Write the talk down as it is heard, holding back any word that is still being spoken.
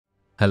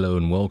Hello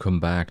and welcome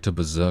back to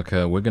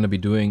Berserker. We're going to be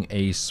doing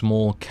a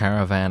small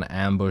caravan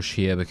ambush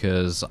here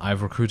because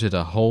I've recruited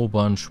a whole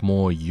bunch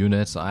more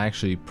units. I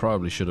actually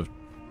probably should have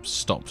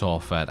stopped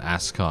off at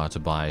Askar to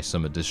buy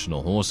some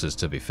additional horses,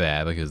 to be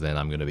fair, because then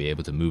I'm going to be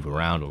able to move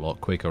around a lot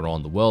quicker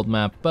on the world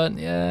map. But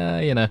yeah,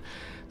 you know,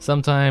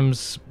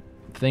 sometimes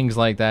things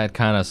like that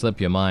kind of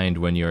slip your mind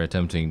when you're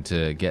attempting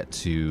to get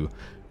to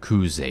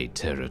Crusade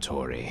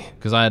territory,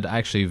 because I'd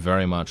actually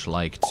very much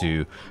like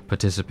to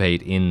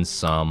participate in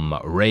some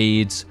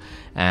raids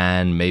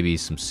and maybe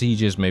some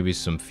sieges, maybe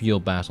some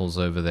field battles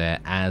over there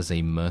as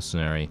a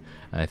mercenary.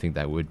 I think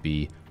that would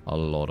be a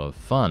lot of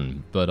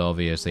fun, but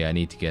obviously I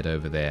need to get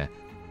over there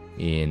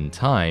in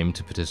time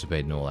to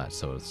participate in all that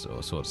sort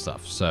of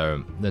stuff.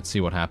 So let's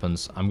see what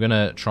happens. I'm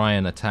gonna try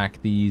and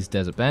attack these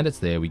desert bandits.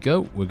 There we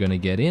go. We're gonna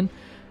get in,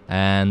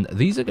 and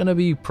these are gonna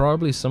be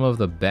probably some of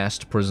the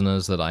best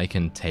prisoners that I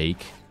can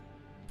take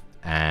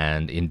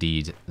and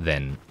indeed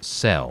then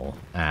sell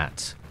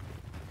at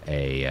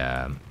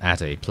a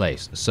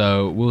place.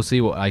 So we'll see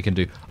what I can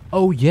do.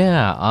 Oh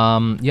yeah,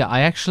 yeah,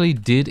 I actually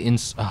did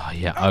oh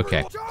yeah,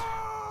 okay.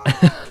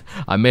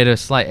 I made a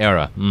slight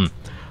error.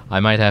 I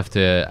might have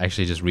to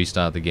actually just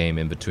restart the game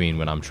in between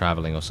when I'm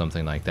traveling or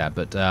something like that.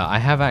 But I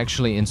have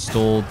actually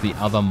installed the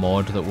other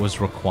mod that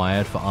was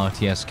required for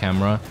RTS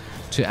camera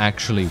to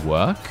actually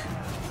work.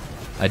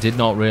 I did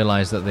not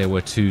realize that there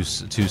were two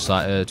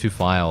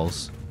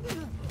files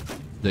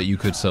that you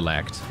could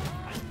select,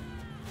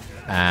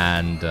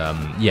 and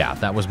yeah,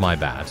 that was my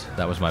bad.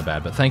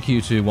 But thank you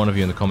to one of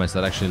you in the comments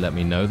that actually let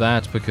me know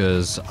that,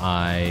 because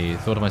I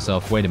thought to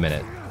myself, wait a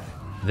minute,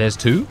 there's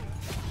two,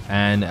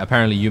 and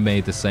apparently you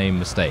made the same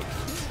mistake.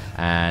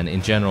 And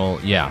in general,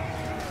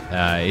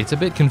 yeah, it's a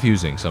bit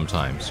confusing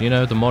sometimes. You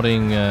know, the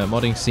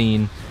modding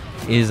scene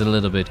is a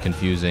little bit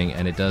confusing,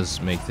 and it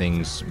does make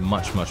things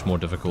much more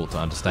difficult to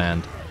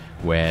understand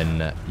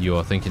when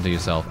you're thinking to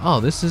yourself, oh,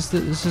 this is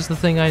the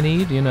thing I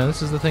need, you know,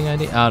 this is the thing I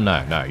need. Oh,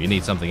 no, you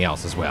need something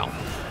else as well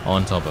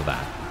on top of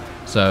that.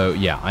 So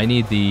yeah, I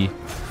need the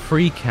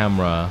free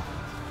camera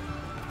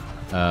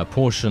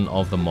portion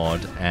of the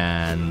mod,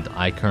 and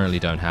I currently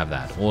don't have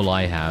that. All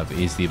I have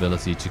is the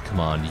ability to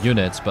command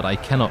units, but I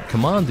cannot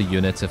command the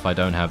units if I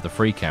don't have the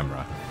free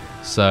camera.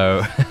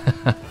 So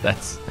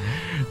that's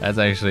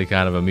actually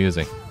kind of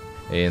amusing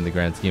in the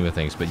grand scheme of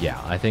things. But yeah,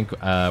 I think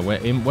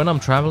when I'm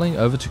traveling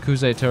over to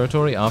Crusade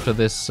territory after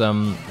this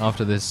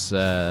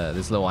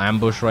little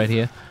ambush right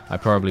here, I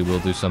probably will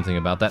do something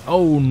about that.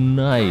 Oh,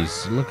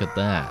 nice! Look at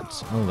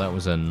that! Oh, that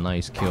was a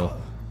nice kill.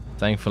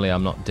 Thankfully,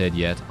 I'm not dead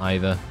yet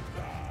either.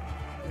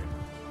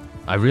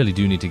 I really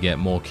do need to get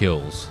more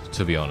kills,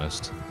 to be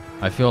honest.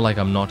 I feel like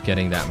I'm not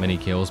getting that many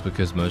kills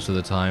because most of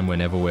the time,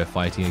 whenever we're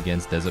fighting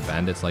against desert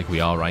bandits like we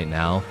are right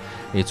now,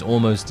 it's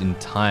almost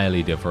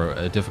entirely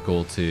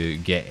difficult to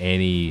get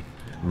any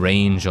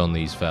range on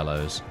these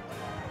fellows.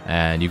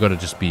 And you've got to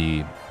just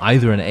be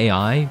either an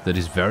AI that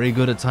is very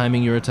good at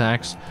timing your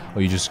attacks,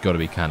 or you just got to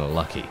be kind of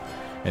lucky.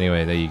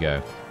 Anyway, there you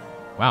go.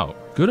 Wow,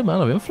 good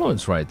amount of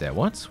influence right there.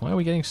 What? Why are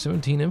we getting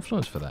 17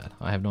 influence for that?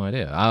 I have no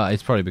idea.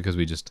 It's probably because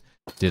we just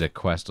did a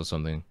quest or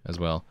something as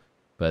well.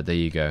 But there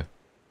you go.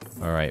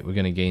 Alright, we're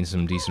going to gain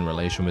some decent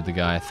relation with the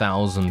guy.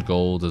 1,000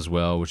 gold as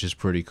well, which is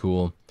pretty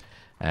cool.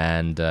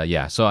 And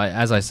yeah, so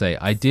as I say,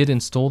 I did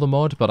install the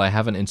mod, but I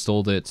haven't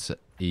installed it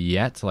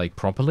yet, like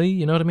properly,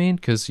 you know what I mean?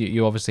 Because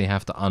you obviously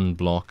have to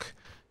unblock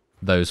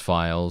those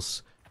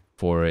files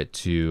for it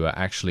to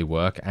actually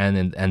work,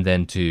 and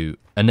then to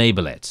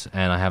enable it.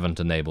 And I haven't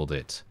enabled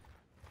it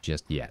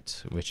just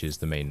yet, which is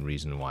the main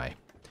reason why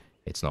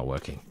it's not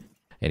working.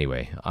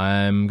 Anyway,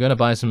 I'm going to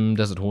buy some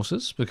desert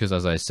horses, because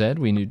as I said,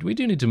 we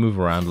do need to move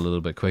around a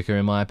little bit quicker,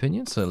 in my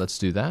opinion, so let's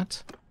do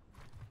that.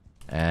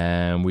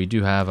 And we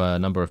do have a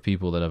number of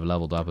people that have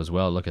leveled up as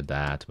well. Look at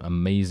that.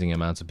 Amazing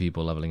amounts of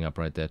people leveling up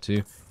right there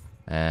too.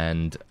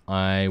 And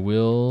I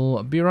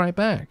will be right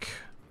back.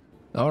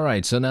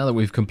 Alright, so now that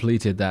we've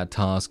completed that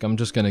task, I'm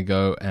just going to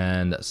go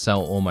and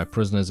sell all my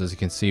prisoners. As you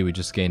can see, we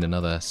just gained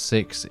another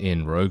 6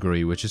 in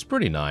Roguery, which is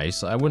pretty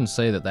nice. I wouldn't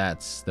say that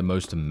that's the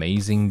most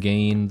amazing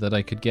gain that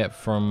I could get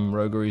from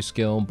Roguery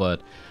Skill,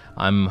 but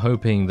I'm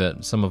hoping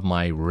that some of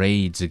my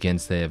raids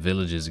against their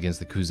villages, against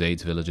the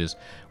Crusades villages,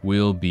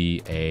 will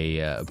be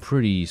a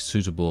pretty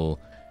suitable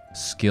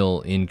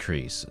skill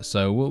increase.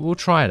 So we'll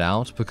try it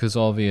out, because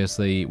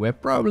obviously we're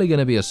probably going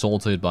to be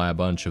assaulted by a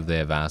bunch of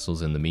their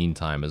vassals in the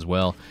meantime as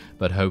well.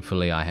 But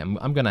hopefully I'm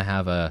going to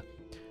have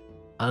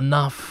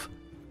enough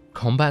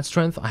combat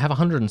strength. I have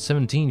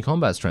 117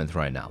 combat strength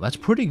right now. That's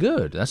pretty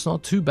good. That's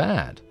not too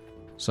bad.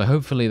 So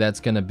hopefully that's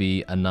going to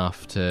be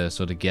enough to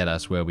sort of get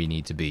us where we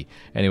need to be.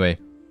 Anyway,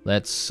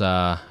 let's,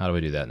 how do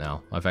we do that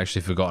now? I've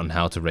actually forgotten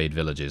how to raid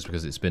villages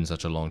because it's been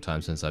such a long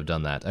time since I've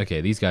done that.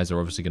 Okay, these guys are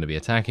obviously going to be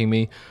attacking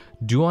me.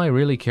 Do I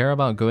really care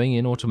about going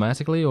in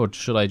automatically, or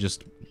should I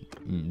just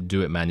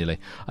do it manually?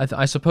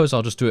 I suppose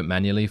I'll just do it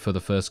manually for the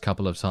first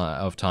couple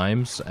of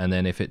times, and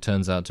then if it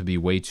turns out to be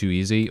way too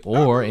easy,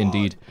 or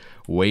indeed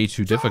way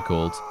too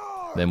difficult,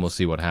 Then we'll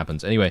see what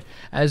happens. Anyway,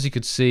 as you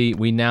could see,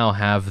 we now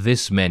have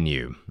this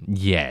menu.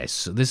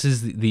 Yes, this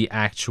is the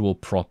actual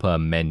proper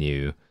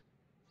menu.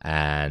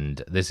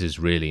 And this is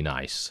really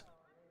nice.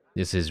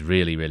 This is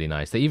really, really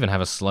nice. They even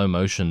have a slow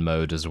motion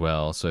mode as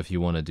well. So if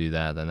you want to do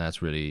that, then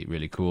that's really,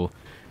 really cool.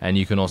 And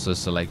you can also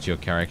select your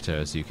character,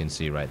 as you can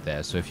see right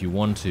there. So if you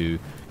want to,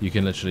 you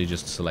can literally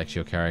just select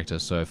your character.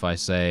 So if I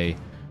say,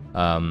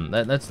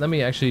 let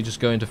me actually just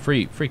go into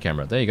free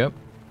camera. There you go.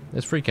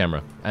 There's free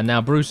camera. And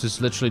now Bruce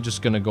is literally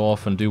just going to go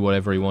off and do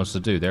whatever he wants to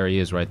do. There he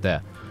is right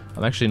there.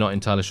 I'm actually not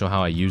entirely sure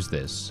how I use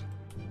this.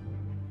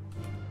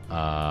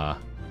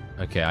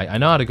 Okay, I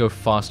know how to go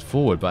fast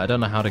forward, but I don't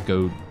know how to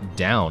go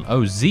down.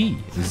 Oh, Z.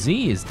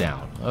 Z is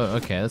down. Oh,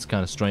 okay, that's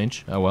kind of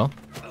strange. Oh, well.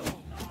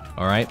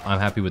 Alright, I'm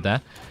happy with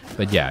that.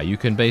 But yeah, you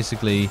can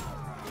basically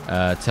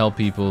tell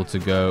people to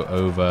go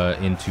over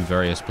into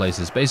various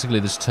places. Basically,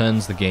 this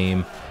turns the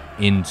game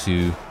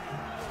into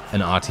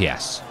an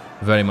RTS.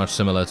 Very much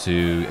similar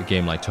to a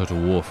game like Total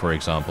War, for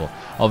example.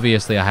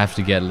 Obviously, I have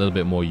to get a little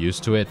bit more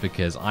used to it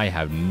because I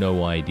have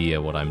no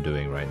idea what I'm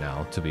doing right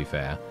now, to be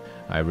fair.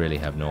 I really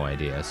have no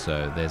idea,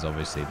 so there's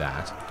obviously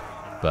that.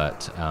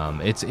 But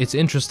it's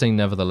interesting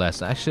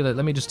nevertheless. Actually,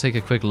 let me just take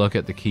a quick look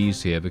at the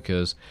keys here,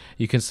 because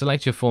you can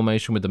select your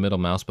formation with the middle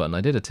mouse button.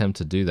 I did attempt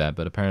to do that,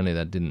 but apparently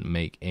that didn't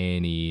make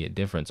any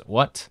difference.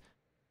 What?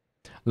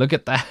 Look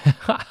at that.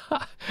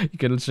 You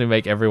can literally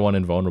make everyone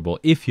invulnerable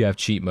if you have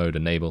cheat mode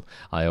enabled.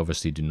 I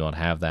obviously do not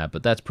have that,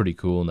 but that's pretty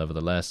cool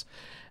nevertheless.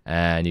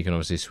 And you can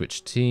obviously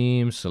switch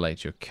teams,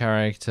 select your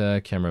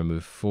character, camera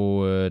move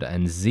forward,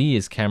 and Z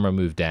is camera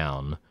move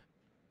down.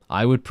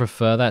 I would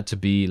prefer that to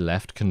be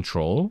left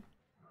control,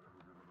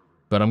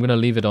 but I'm going to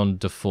leave it on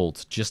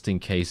default just in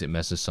case it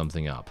messes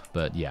something up.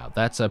 But yeah,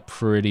 that's a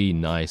pretty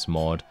nice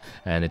mod,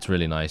 and it's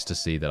really nice to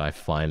see that I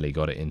finally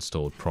got it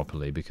installed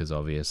properly, because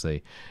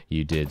obviously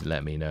you did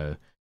let me know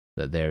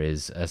that there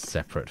is a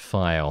separate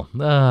file.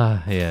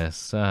 Ah,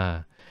 yes.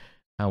 Ah,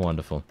 how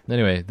wonderful.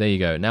 Anyway, there you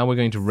go. Now we're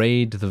going to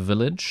raid the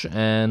village,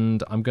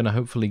 and I'm going to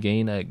hopefully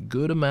gain a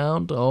good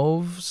amount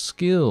of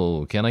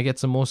skill. Can I get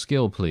some more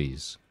skill,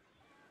 please?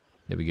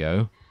 There we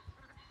go.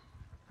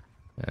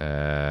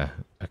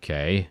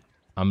 Okay.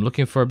 I'm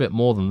looking for a bit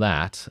more than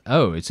that.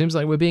 Oh, it seems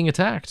like we're being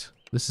attacked.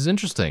 This is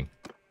interesting.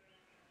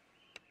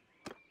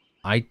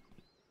 I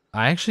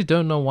actually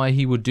don't know why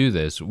he would do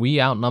this. We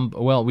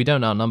outnumber... Well, we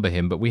don't outnumber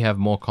him, but we have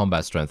more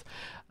combat strength.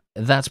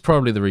 That's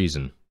probably the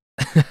reason.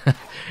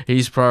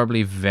 He's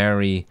probably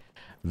very,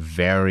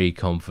 very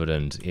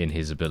confident in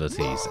his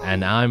abilities.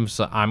 And I'm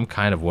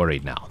kind of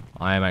worried now.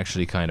 I am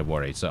actually kind of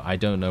worried. So I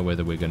don't know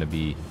whether we're going to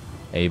be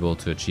able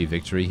to achieve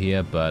victory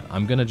here, but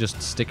I'm gonna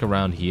just stick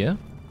around here.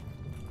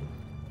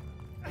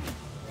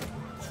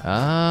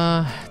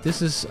 I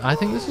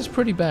think this is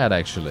pretty bad,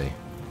 actually.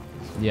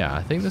 Yeah,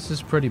 I think this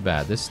is pretty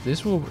bad.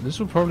 This will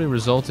probably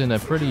result in a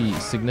pretty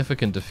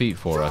significant defeat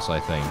for us, I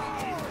think.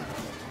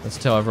 Let's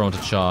tell everyone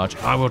to charge.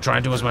 I will try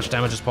and do as much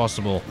damage as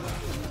possible.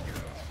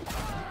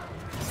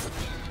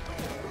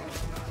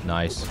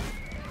 Nice.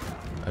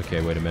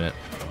 Okay, wait a minute.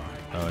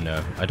 Oh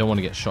no, I don't want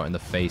to get shot in the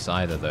face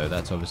either, though.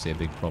 That's obviously a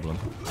big problem.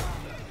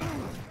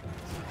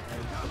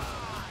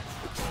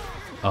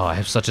 Oh, I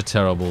have such a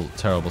terrible,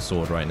 terrible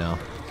sword right now.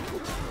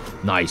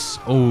 Nice.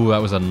 Oh,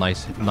 that was a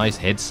nice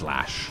head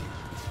slash.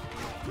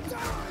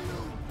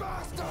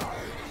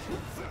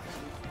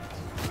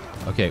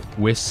 Okay,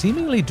 we're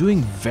seemingly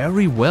doing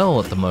very well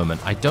at the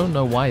moment. I don't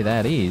know why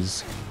that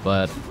is,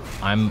 but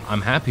I'm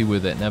happy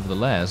with it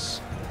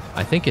nevertheless.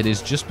 I think it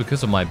is just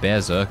because of my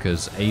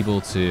Berserkers able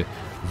to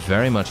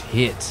very much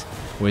hit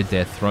with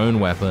their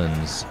thrown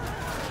weapons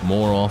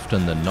more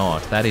often than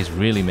not. That is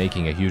really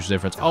making a huge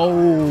difference.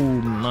 Oh,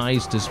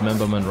 nice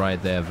dismemberment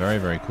right there. Very,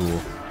 very cool.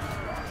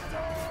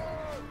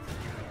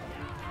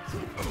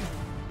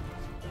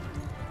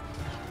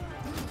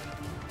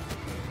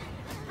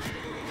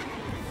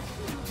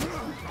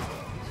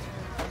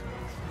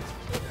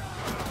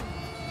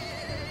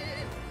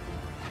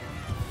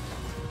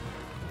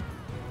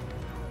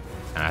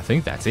 And I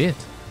think that's it.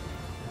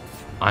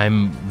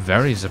 I'm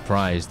very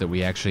surprised that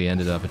we actually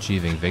ended up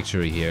achieving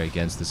victory here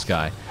against this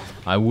guy.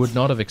 I would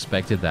not have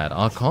expected that.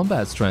 Our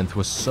combat strength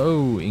was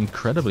so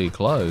incredibly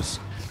close,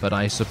 but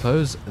I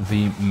suppose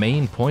the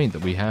main point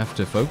that we have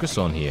to focus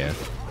on here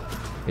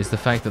is the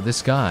fact that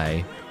this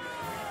guy,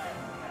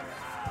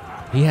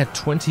 he had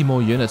 20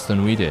 more units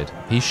than we did.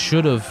 He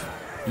should have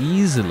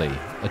easily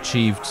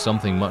achieved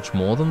something much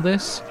more than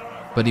this,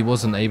 but he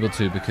wasn't able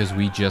to because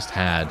we just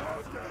had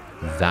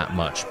that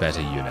much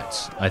better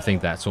units. I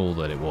think that's all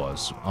that it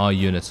was. Our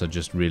units are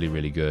just really,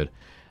 really good,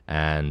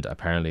 and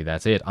apparently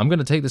that's it. I'm going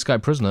to take this guy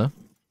prisoner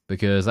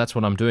because that's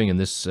what I'm doing in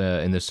this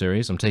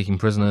series. I'm taking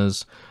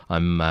prisoners.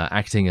 I'm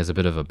acting as a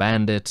bit of a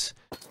bandit,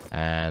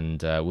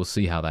 and we'll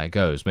see how that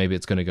goes. Maybe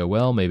it's going to go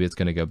well, maybe it's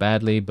going to go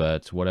badly,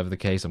 but whatever the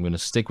case, I'm going to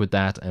stick with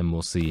that, and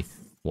we'll see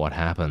what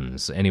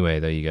happens. Anyway,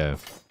 there you go.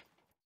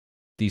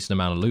 Decent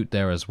amount of loot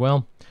there as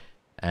well.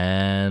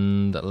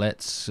 And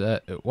let's...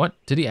 what?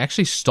 Did he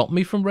actually stop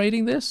me from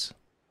raiding this?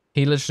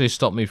 He literally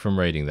stopped me from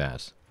raiding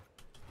that.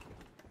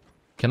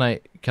 Can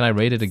I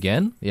raid it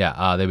again?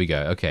 Yeah, there we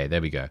go. Okay,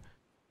 there we go.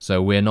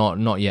 So we're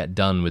not yet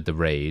done with the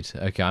raid.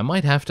 Okay, I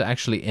might have to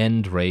actually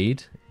end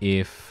raid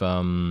if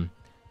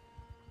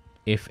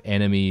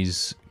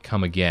enemies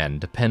come again,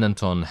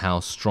 dependent on how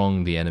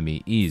strong the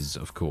enemy is,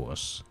 of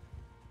course.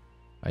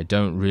 I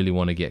don't really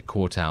want to get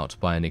caught out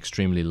by an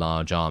extremely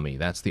large army.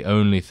 That's the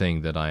only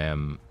thing that I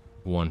am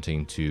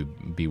wanting to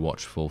be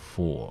watchful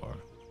for.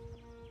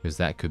 Because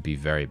that could be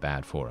very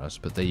bad for us,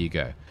 but there you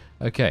go.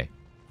 Okay,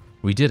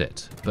 we did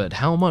it. But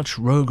how much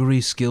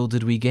roguery skill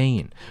did we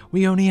gain?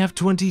 We only have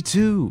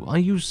 22! Are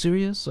you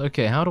serious?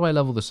 Okay, how do I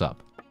level this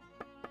up?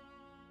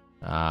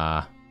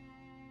 There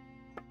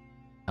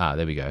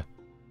we go.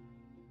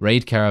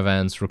 Raid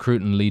caravans,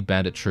 recruit and lead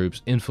bandit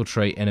troops,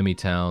 infiltrate enemy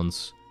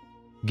towns,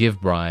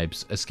 give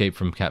bribes, escape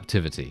from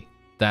captivity.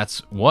 That's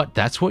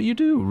what you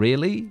do?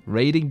 Really?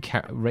 Raiding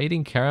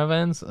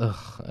caravans?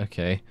 Ugh,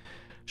 okay.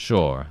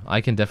 Sure,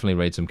 I can definitely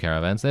raid some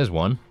caravans. There's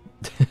one.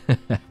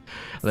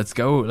 Let's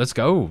go. Let's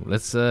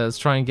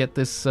try and get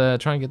this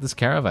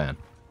caravan.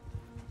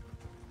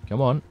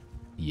 Come on.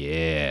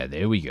 Yeah,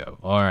 there we go.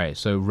 All right,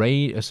 so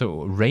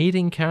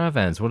raiding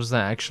caravans. What does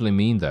that actually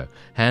mean though?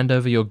 Hand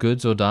over your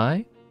goods or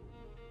die?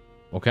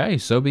 Okay,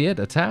 so be it.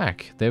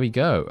 Attack. There we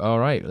go. All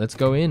right, let's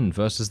go in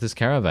versus this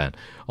caravan.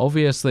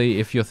 Obviously,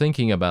 if you're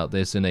thinking about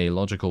this in a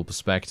logical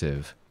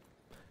perspective,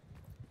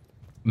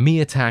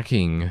 me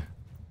attacking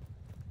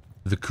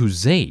the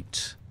Crusade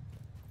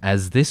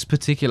as this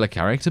particular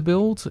character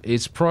build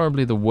is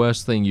probably the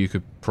worst thing you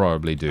could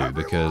probably do,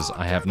 because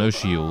I have no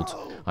shield.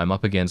 I'm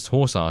up against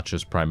horse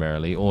archers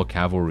primarily, or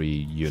cavalry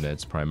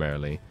units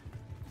primarily,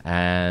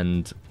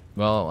 and,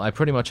 well, I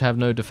pretty much have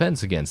no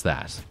defense against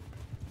that.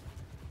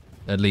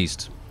 At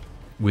least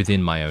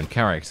within my own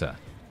character.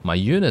 My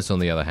units, on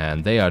the other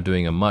hand, they are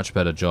doing a much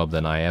better job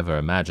than I ever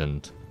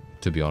imagined,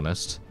 to be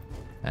honest.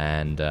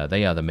 And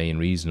they are the main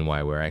reason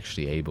why we're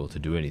actually able to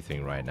do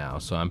anything right now.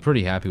 So I'm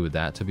pretty happy with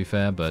that, to be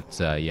fair, but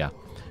yeah.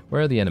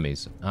 Where are the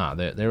enemies? Ah,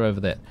 they're over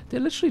there. They're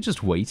literally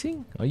just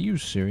waiting? Are you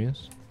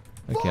serious?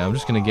 Okay, I'm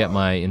just going to get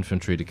my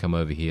infantry to come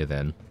over here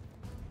then.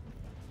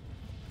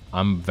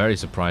 I'm very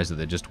surprised that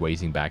they're just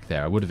waiting back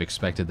there. I would have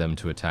expected them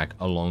to attack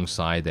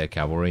alongside their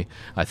cavalry.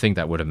 I think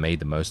that would have made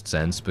the most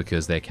sense,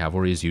 because their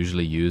cavalry is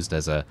usually used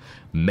as a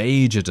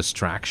major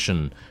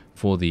distraction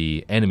for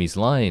the enemy's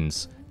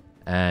lines.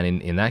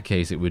 And in that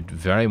case, it would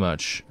very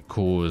much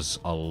cause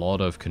a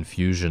lot of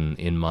confusion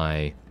in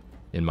my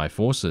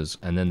forces,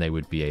 and then they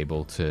would be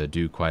able to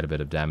do quite a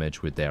bit of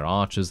damage with their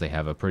archers. They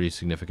have a pretty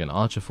significant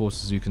archer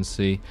force, as you can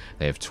see.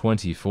 They have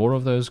 24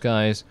 of those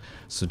guys,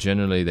 so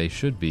generally they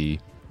should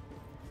be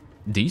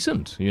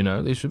decent, you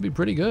know, they should be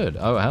pretty good.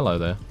 Oh, hello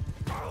there.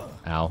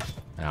 Ow.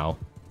 Ow.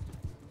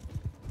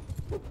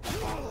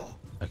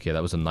 Okay,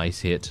 that was a nice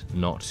hit.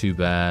 Not too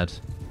bad.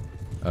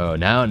 Oh,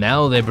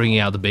 now they're bringing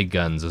out the big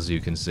guns, as you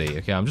can see.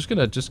 Okay, I'm just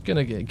gonna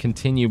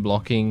continue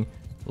blocking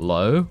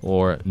low,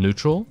 or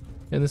neutral,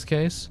 in this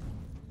case.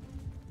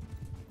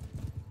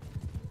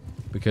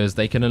 Because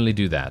they can only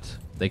do that.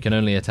 They can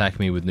only attack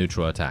me with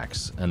neutral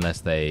attacks,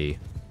 unless they,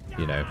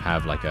 you know,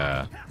 have like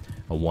a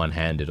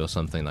one-handed or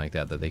something like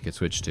that they could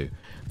switch to.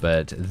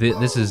 But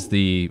this is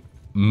the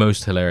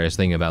most hilarious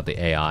thing about the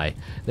AI.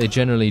 They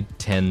generally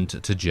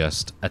tend to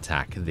just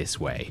attack this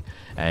way,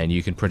 and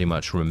you can pretty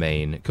much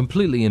remain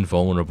completely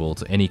invulnerable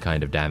to any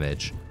kind of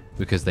damage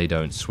because they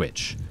don't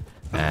switch.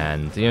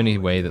 And the only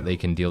way that they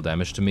can deal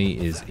damage to me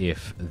is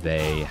if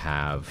they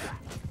have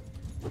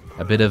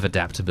a bit of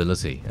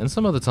adaptability. And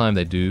some of the time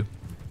they do,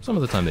 some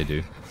of the time they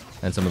do,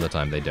 and some of the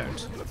time they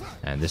don't.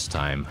 And this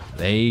time,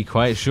 they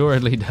quite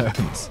surely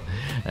don't.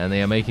 And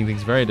they are making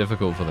things very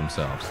difficult for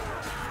themselves.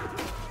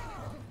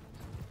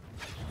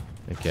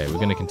 Okay, we're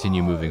going to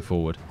continue moving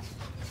forward.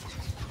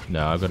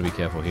 No, I've got to be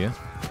careful here.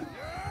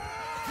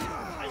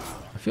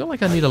 I feel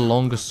like I need a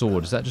longer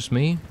sword. Is that just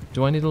me?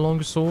 Do I need a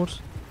longer sword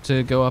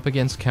to go up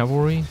against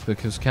cavalry?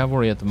 Because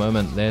cavalry at the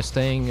moment, they're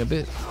staying a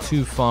bit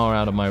too far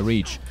out of my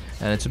reach.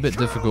 And it's a bit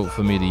difficult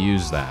for me to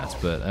use that.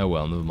 But, oh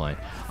well, never mind.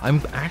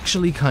 I'm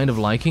actually kind of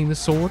liking the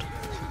sword.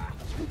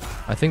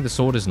 I think the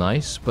sword is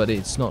nice, but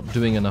it's not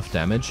doing enough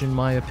damage in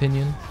my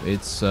opinion.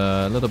 It's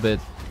a little bit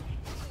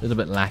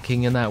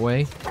lacking in that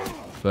way.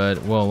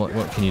 But, well,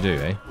 what can you do,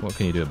 eh? What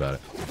can you do about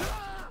it?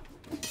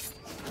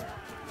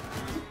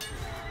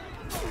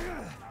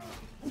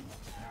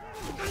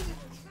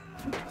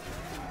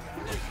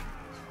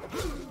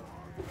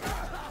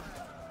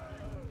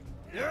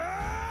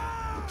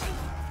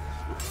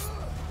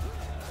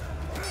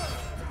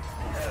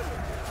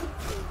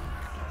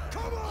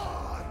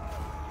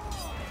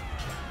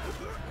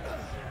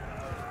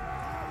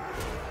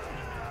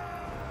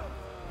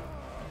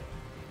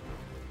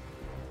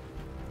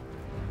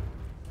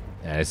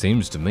 It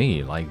seems to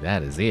me like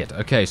that is it.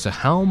 Okay, so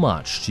how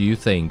much do you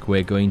think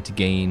we're going to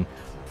gain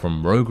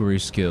from Roguery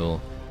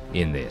Skill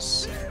in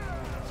this?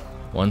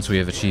 Once we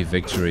have achieved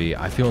victory,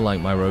 I feel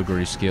like my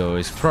Roguery Skill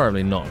is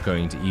probably not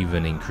going to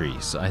even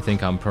increase. I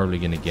think I'm probably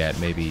going to get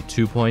maybe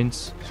 2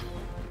 points,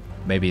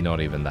 maybe not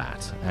even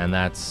that. And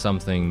that's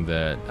something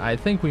that I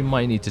think we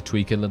might need to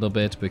tweak a little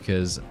bit,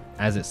 because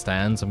as it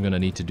stands, I'm going to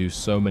need to do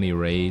so many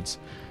raids.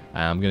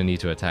 I'm going to need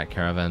to attack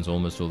caravans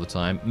almost all the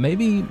time.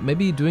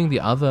 Maybe doing the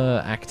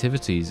other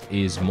activities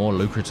is more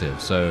lucrative.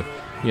 So,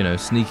 you know,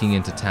 sneaking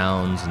into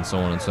towns and so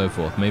on and so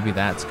forth. Maybe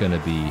that's going to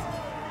be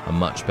a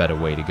much better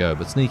way to go.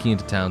 But sneaking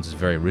into towns is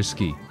very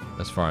risky,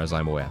 as far as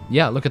I'm aware.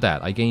 Yeah, look at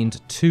that. I gained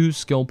 2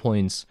 skill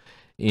points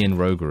in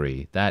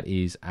Roguery. That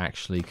is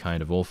actually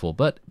kind of awful.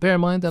 But bear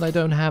in mind that I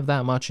don't have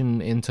that much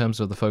in terms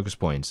of the focus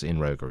points in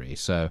Roguery.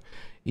 So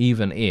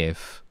even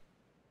if,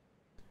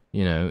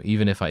 you know,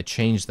 even if I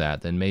change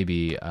that, then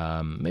maybe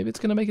it's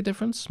going to make a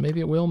difference. Maybe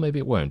it will, maybe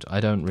it won't. I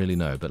don't really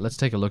know. But let's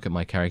take a look at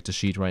my character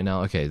sheet right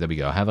now. Okay, there we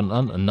go. I have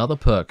another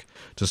perk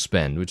to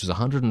spend, which is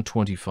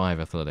 125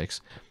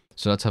 athletics.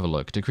 So let's have a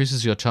look.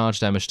 Decreases your charge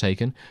damage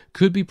taken.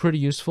 Could be pretty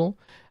useful.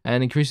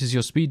 And increases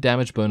your speed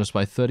damage bonus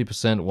by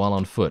 30% while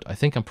on foot. I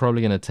think I'm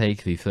probably going to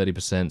take the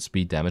 30%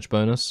 speed damage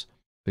bonus,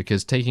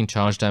 because taking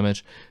charge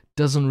damage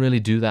doesn't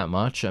really do that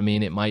much. I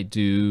mean, it might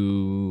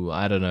do,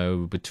 I don't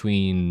know,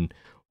 between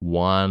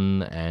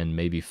 1 and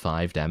maybe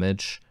 5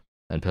 damage.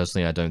 And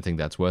personally, I don't think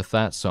that's worth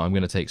that. So I'm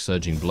going to take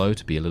Surging Blow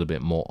to be a little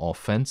bit more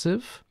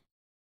offensive.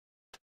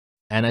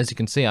 And as you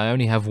can see, I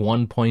only have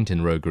 1 point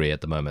in Roguery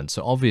at the moment.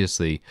 So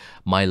obviously,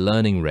 my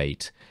learning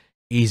rate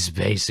is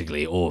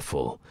basically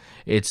awful.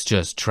 It's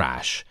just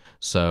trash.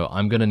 So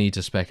I'm going to need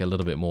to spec a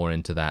little bit more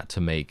into that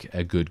to make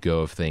a good go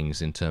of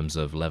things in terms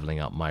of leveling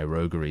up my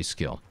Roguery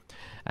skill.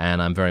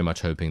 And I'm very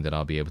much hoping that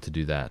I'll be able to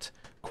do that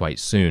quite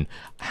soon.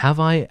 Have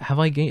I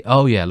gained?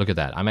 Oh yeah, look at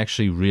that. I'm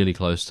actually really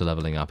close to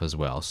leveling up as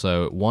well.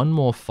 So one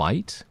more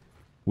fight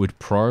would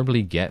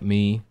probably get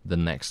me the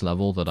next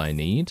level that I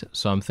need.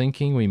 So I'm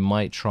thinking we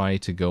might try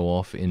to go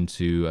off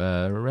into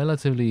a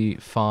relatively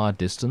far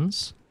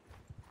distance.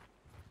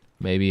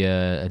 Maybe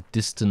a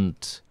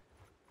distant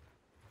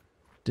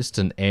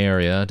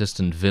area,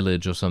 distant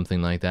village or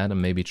something like that,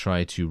 and maybe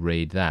try to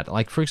raid that.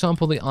 Like, for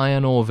example, the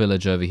iron ore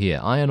village over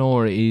here. Iron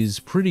ore is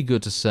pretty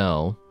good to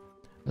sell,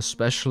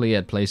 especially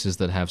at places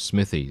that have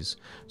smithies.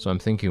 So I'm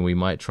thinking we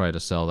might try to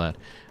sell that,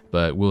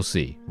 but we'll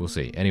see. We'll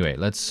see. Anyway,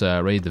 let's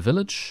raid the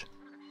village.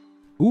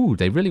 Ooh,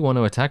 they really want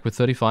to attack with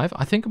 35.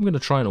 I think I'm going to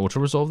try and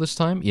auto-resolve this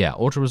time. Yeah,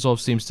 auto-resolve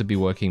seems to be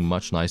working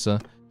much nicer.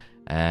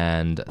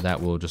 And that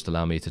will just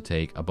allow me to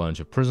take a bunch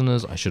of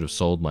prisoners. I should have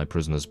sold my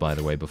prisoners, by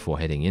the way, before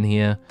heading in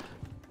here.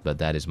 But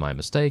that is my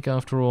mistake,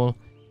 after all.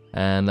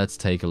 And let's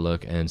take a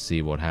look and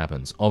see what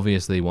happens.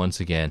 Obviously, once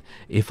again,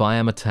 if I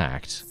am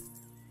attacked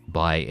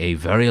by a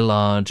very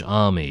large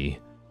army,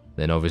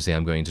 then obviously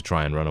I'm going to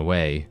try and run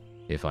away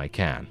if I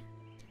can.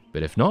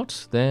 But if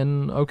not,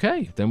 then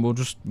okay. Then we'll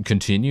just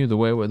continue the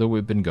way that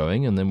we've been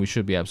going, and then we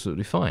should be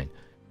absolutely fine.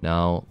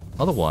 Now,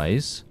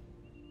 otherwise,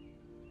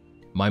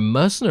 my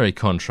mercenary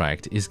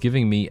contract is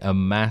giving me a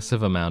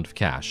massive amount of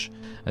cash,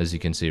 as you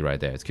can see right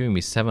there. It's giving me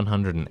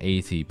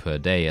 780 per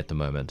day at the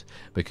moment,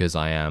 because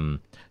I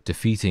am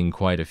defeating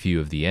quite a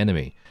few of the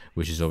enemy,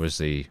 which is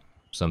obviously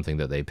something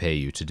that they pay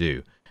you to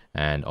do.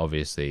 And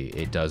obviously,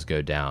 it does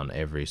go down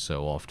every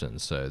so often,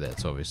 so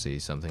that's obviously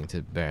something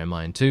to bear in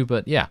mind too.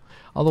 But yeah,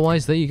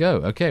 otherwise, there you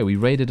go. Okay, we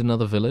raided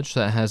another village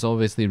that has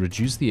obviously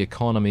reduced the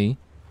economy,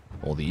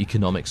 or the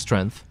economic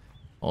strength,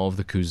 of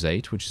the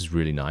Crusade, which is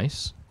really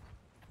nice.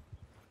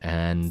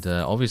 And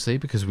obviously,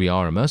 because we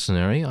are a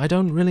mercenary, I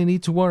don't really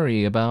need to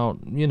worry about,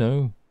 you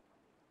know,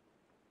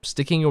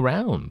 sticking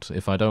around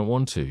if I don't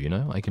want to, you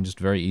know? I can just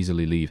very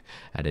easily leave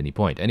at any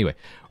point. Anyway,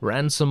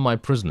 ransom my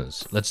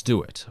prisoners. Let's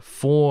do it.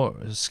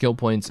 4 skill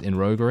points in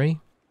Roguery.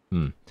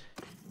 I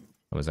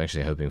was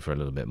actually hoping for a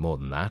little bit more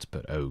than that,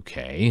 but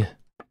okay.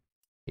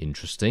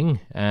 Interesting.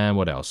 And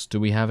what else? Do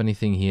we have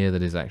anything here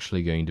that is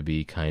actually going to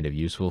be kind of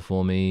useful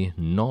for me?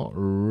 Not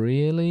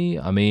really.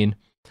 I mean,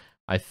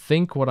 I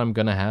think what I'm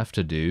going to have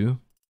to do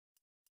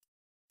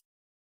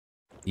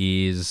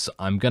is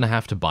I'm going to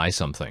have to buy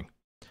something.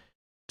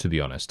 To be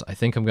honest, I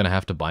think I'm going to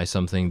have to buy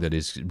something that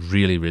is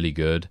really, really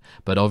good.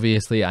 But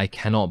obviously, I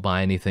cannot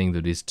buy anything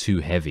that is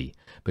too heavy,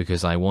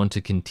 because I want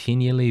to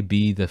continually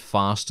be the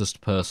fastest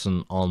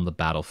person on the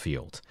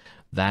battlefield.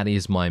 That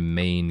is my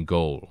main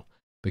goal.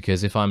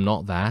 Because if I'm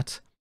not that,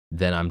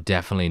 then I'm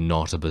definitely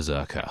not a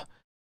berserker.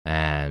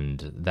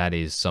 And that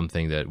is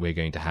something that we're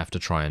going to have to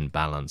try and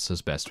balance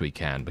as best we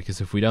can.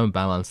 Because if we don't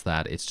balance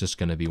that, it's just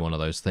going to be one of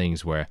those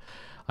things where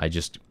I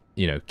just,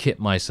 you know, kit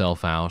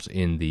myself out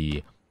in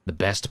the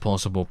best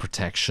possible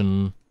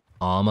protection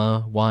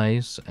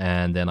armor-wise,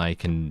 and then I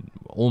can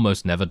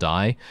almost never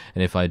die.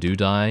 And if I do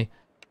die,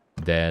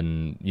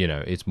 then, you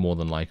know, it's more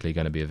than likely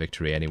going to be a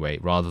victory anyway,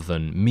 rather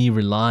than me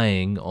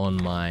relying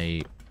on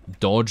my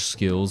dodge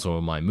skills or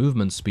my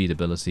movement speed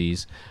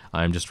abilities.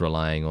 I'm just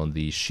relying on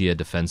the sheer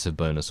defensive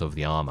bonus of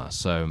the armor.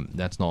 So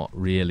that's not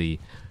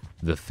really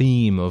the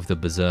theme of the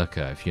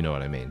Berserker, if you know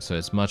what I mean. So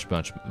it's much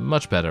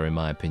better, in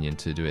my opinion,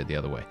 to do it the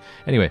other way.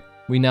 Anyway,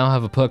 we now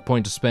have a perk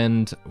point to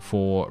spend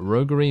for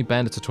Roguery.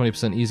 Bandits are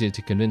 20% easier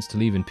to convince to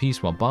leave in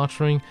peace while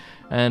bartering,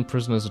 and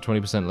prisoners are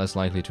 20% less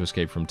likely to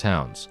escape from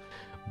towns.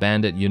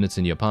 Bandit units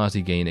in your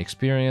party gain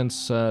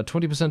experience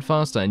 20%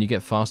 faster, and you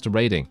get faster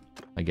raiding.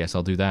 I guess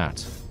I'll do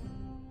that.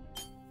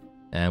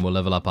 And we'll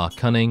level up our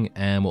cunning,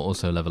 and we'll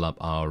also level up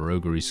our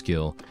roguery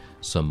skill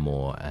some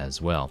more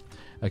as well.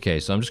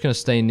 Okay, so I'm just going to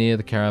stay near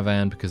the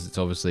caravan because it's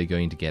obviously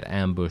going to get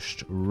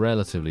ambushed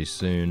relatively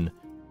soon.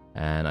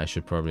 And I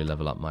should probably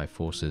level up my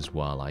forces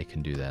while I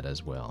can do that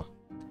as well.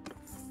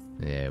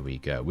 There we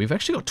go. We've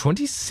actually got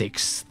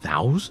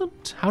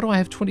 26,000? How do I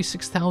have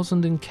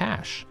 26,000 in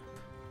cash?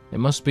 It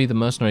must be the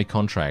mercenary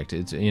contract.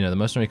 It's, you know, the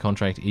mercenary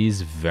contract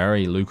is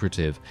very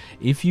lucrative.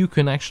 If you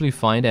can actually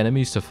find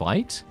enemies to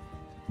fight,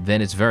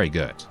 then it's very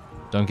good.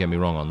 Don't get me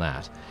wrong on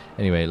that.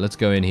 Anyway, let's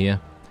go in here,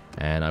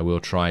 and I will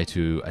try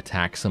to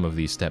attack some of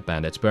these step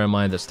bandits. Bear in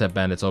mind that step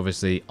bandits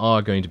obviously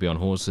are going to be on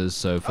horses,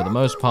 so for the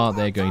most part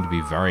they're going to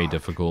be very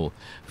difficult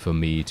for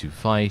me to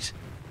fight.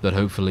 But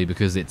hopefully,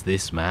 because it's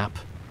this map,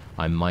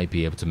 I might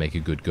be able to make a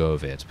good go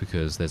of it,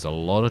 because there's a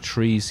lot of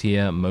trees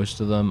here. Most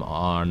of them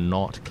are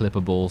not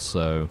clippable,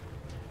 so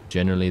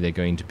generally they're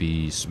going to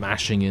be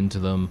smashing into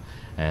them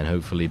and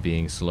hopefully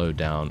being slowed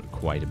down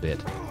quite a bit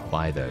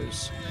by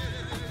those.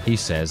 He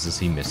says as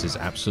he misses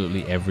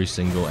absolutely every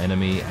single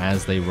enemy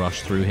as they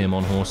rush through him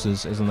on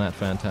horses. Isn't that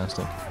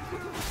fantastic?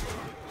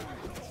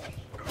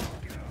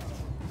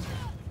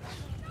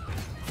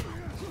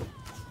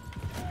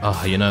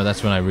 Oh, you know,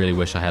 that's when I really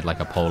wish I had like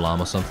a pole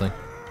arm or something.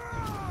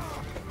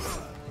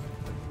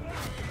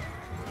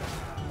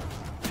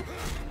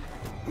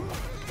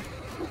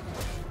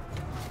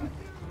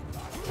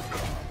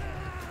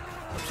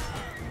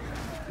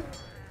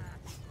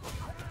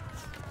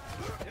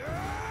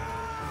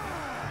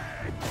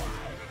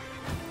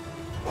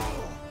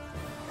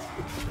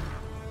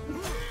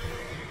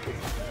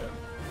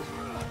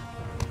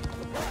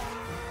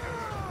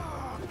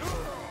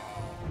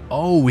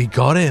 Oh, we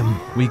got him!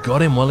 We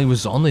got him while he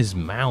was on his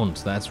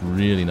mount. That's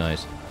really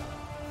nice.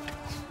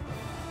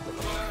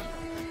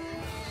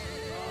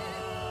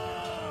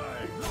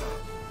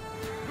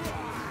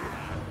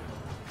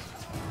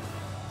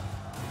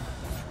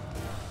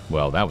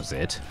 Well, that was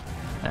it.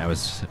 That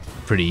was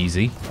pretty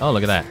easy. Oh,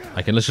 look at that.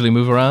 I can literally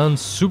move around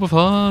super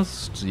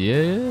fast.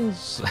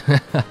 Yes.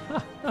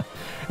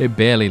 It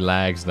barely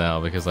lags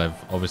now because I've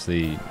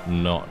obviously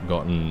not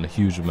gotten a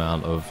huge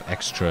amount of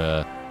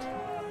extra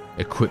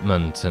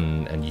equipment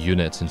and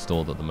units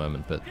installed at the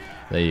moment, but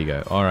there you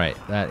go. Alright,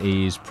 that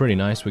is pretty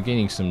nice. We're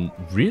gaining some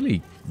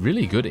really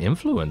good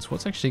influence.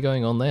 What's actually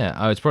going on there?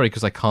 Oh, it's probably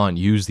because I can't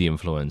use the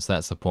influence.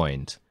 That's the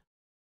point.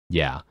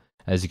 Yeah,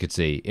 as you can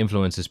see,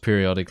 influence is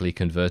periodically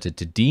converted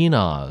to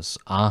dinars.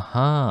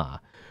 Aha!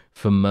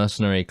 For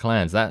mercenary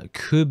clans. That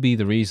could be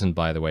the reason,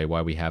 by the way,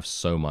 why we have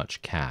so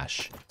much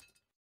cash.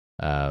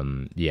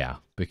 Yeah,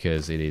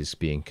 because it is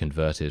being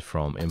converted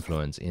from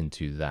influence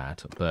into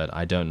that, but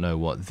I don't know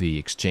what the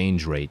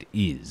exchange rate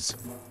is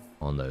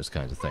on those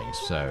kinds of things.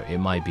 So it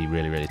might be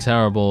really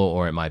terrible,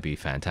 or it might be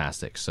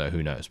fantastic, so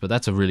who knows. But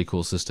that's a really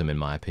cool system in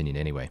my opinion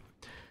anyway.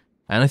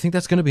 And I think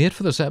that's going to be it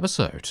for this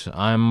episode.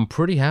 I'm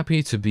pretty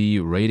happy to be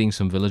raiding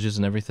some villages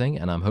and everything,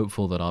 and I'm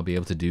hopeful that I'll be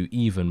able to do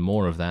even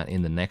more of that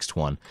in the next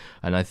one.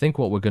 And I think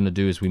what we're going to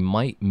do is we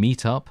might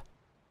meet up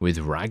with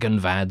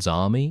Ragnvad's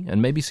army,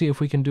 and maybe see if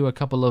we can do a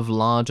couple of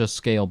larger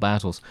scale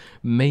battles.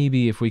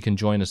 Maybe if we can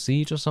join a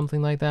siege or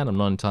something like that. I'm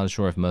not entirely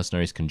sure if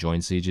mercenaries can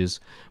join sieges,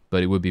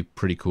 but it would be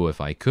pretty cool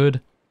if I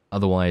could.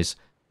 Otherwise,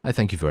 I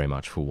thank you very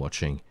much for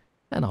watching,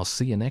 and I'll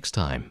see you next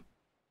time.